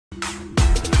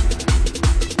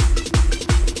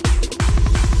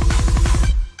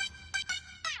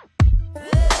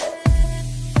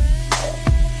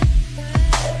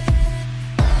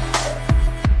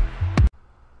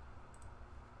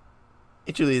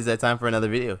truly is that time for another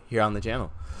video here on the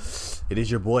channel. It is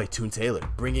your boy Toon Taylor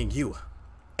bringing you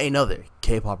another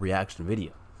K-pop reaction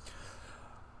video.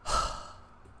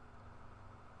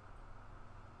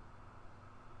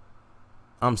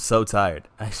 I'm so tired.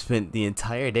 I spent the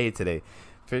entire day today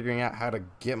figuring out how to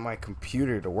get my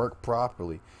computer to work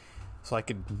properly so I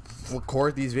could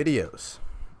record these videos.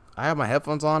 I have my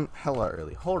headphones on hella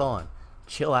early. Hold on.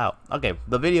 Chill out. Okay,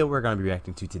 the video we're going to be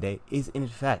reacting to today is, in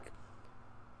fact,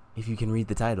 if you can read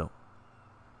the title,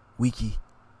 Weki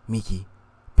Meki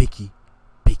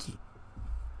Wikimiki.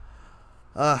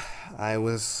 I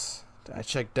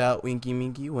checked out Weki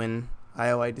Meki when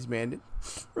IOI disbanded.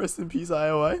 Rest in peace,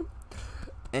 IOI.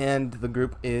 And the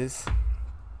group is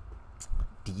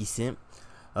decent.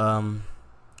 I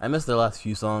missed their last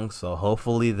few songs, so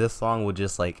hopefully this song will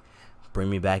just like bring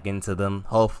me back into them.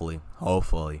 Hopefully.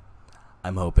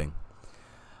 I'm hoping.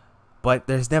 But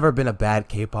there's never been a bad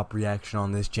K-pop reaction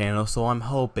on this channel, so I'm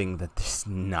hoping that there's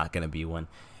not gonna be one.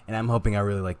 And I'm hoping I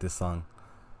really like this song.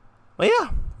 But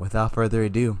yeah, without further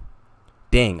ado,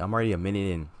 dang, I'm already a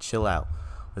minute in. Chill out.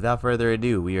 Without further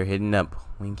ado, we are hitting up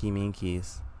Weki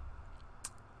Meki's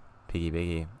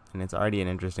Wikimiki, and it's already an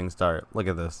interesting start. Look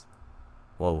at this.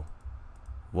 Whoa.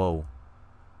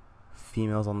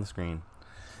 Females on the screen.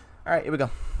 Alright, here we go.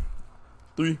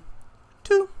 3,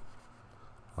 2,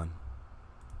 1.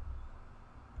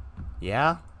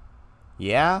 Yeah?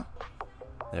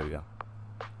 There we go.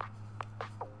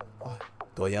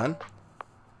 Doyeon,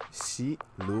 Si,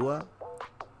 Lua,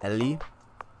 Ellie,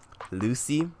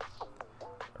 Lucy,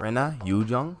 Rena,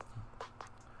 Yoojung.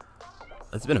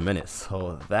 It's been a minute,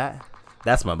 so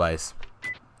that's my bias.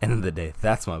 End of the day,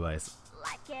 that's my bias.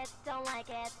 Like it, don't like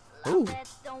it, Ooh. love it,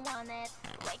 don't want it,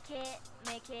 wake it,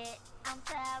 make it, I'm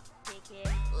tough, pick it.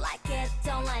 Like it,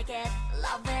 don't like it,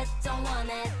 love it, don't want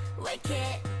it, wake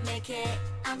it, make it,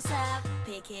 I'm tough,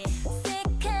 pick it.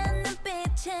 Sick한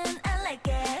눈빛은 I like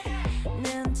it,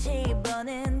 눈치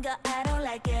보는 거 I don't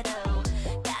like it.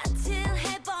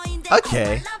 까칠해 보인대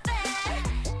Okay.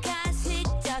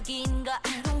 가식적인 거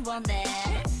I don't want it.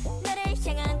 나를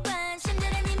향한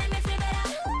관심들은 이미 밋밋해라.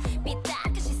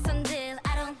 삐딱한 시선들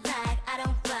I don't like, I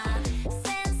don't want.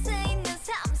 센스 있는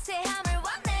섬세함을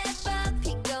원해. But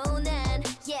피곤한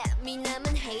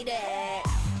예민함은 hate it.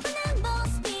 뻔한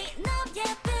모습이 너무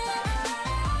예쁜.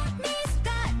 미소가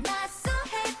나 so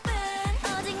예쁜.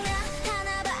 오직 나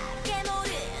하나밖에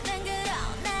모르는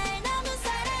그런 날 너무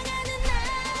사랑하는 날.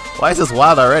 Why is this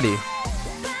wild already?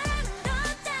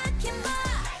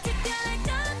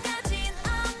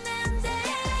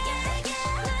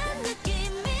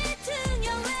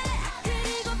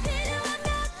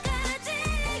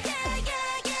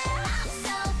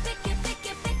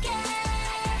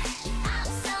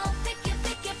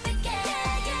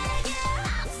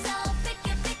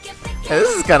 Hey,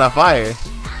 this is kind of fire.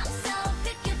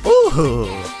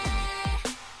 Ooh.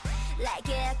 Like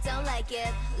it, don't like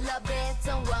it, love it,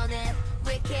 don't want it,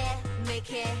 wake it,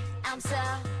 make it, I'm so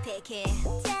picky.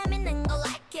 재밌는 거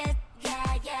like it,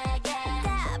 yeah.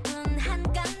 따분한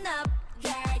건 up,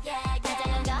 yeah.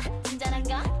 다정한 거, 친절한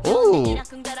거, Ooh.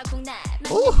 이러쿵저러쿵 날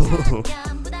Ooh.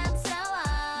 만족하면 부담스러워.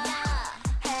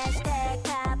 Hashtag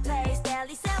hot place,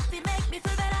 daily selfie make me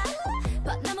feel better.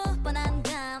 But 너무 뻔한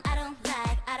건 I don't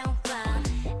like, I don't want.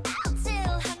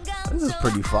 아찔한 건 This is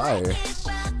pretty fire.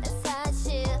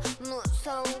 사실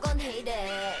무서운 건 hate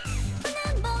it.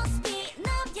 뻔한 모습이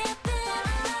너무 예쁜.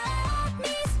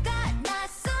 미소가 나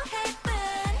so 예쁜.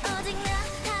 오직 나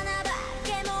하나밖에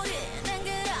모르는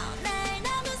그런 날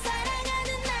너무 사랑하는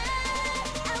날.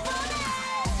 I want it.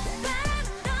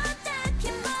 바람도 딱히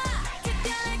뭐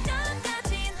특별할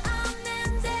것까진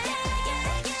없는데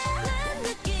난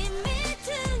느낌이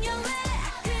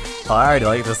중요해. Oh, I already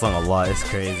like this song a lot. It's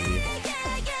crazy.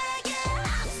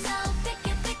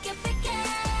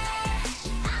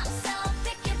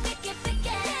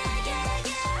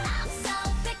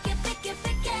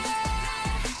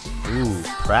 Ooh,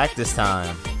 practice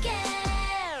time.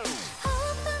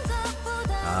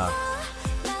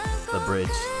 The bridge.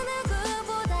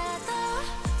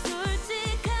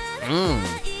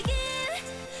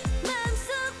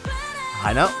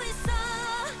 I know.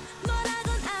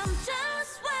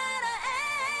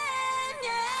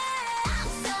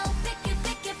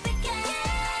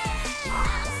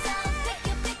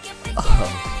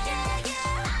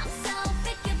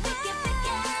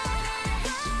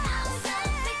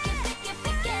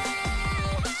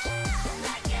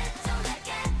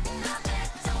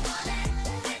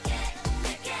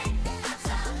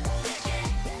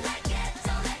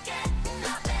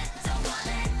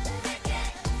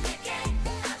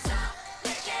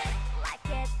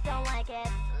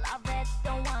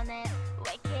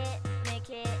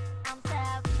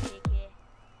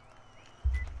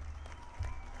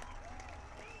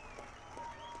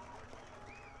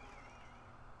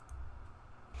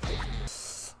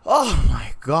 Oh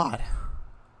my god.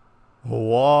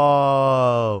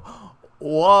 Whoa.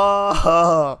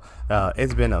 Whoa.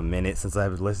 It's been a minute since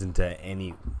I've listened to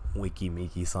any Weki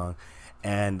Meki song,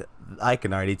 and I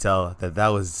can already tell that that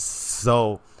was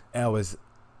so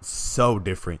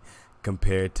different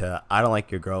compared to I Don't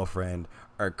Like Your Girlfriend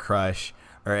or Crush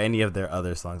or any of their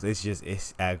other songs.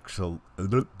 It's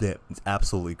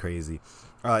absolutely crazy.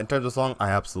 In terms of song, I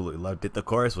absolutely loved it. The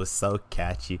chorus was so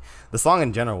catchy. The song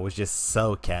in general was just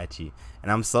so catchy,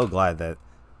 and I'm so glad that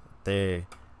I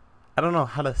don't know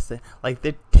how to say, like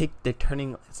they're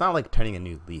turning. It's not like turning a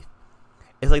new leaf.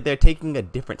 It's like they're taking a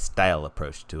different style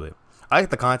approach to it. I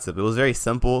like the concept. It was very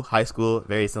simple, high school,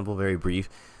 very simple, very brief.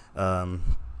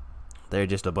 They're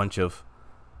just a bunch of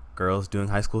girls doing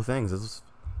high school things. It was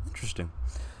interesting.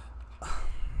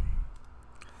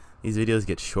 These videos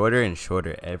get shorter and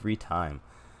shorter every time.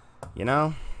 You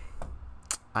know?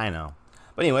 I know.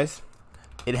 But anyways,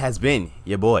 it has been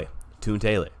your boy, Toon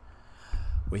Taylor,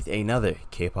 with another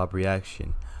K-pop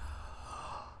reaction.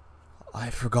 I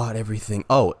forgot everything.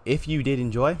 Oh, if you did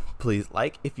enjoy, please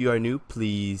like. If you are new,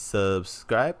 please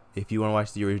subscribe. If you want to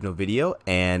watch the original video,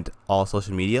 and all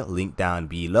social media, link down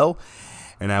below.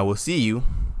 And I will see you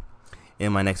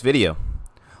in my next video,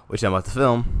 which I'm about to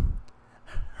film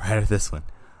right after this one.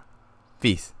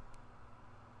 Peace.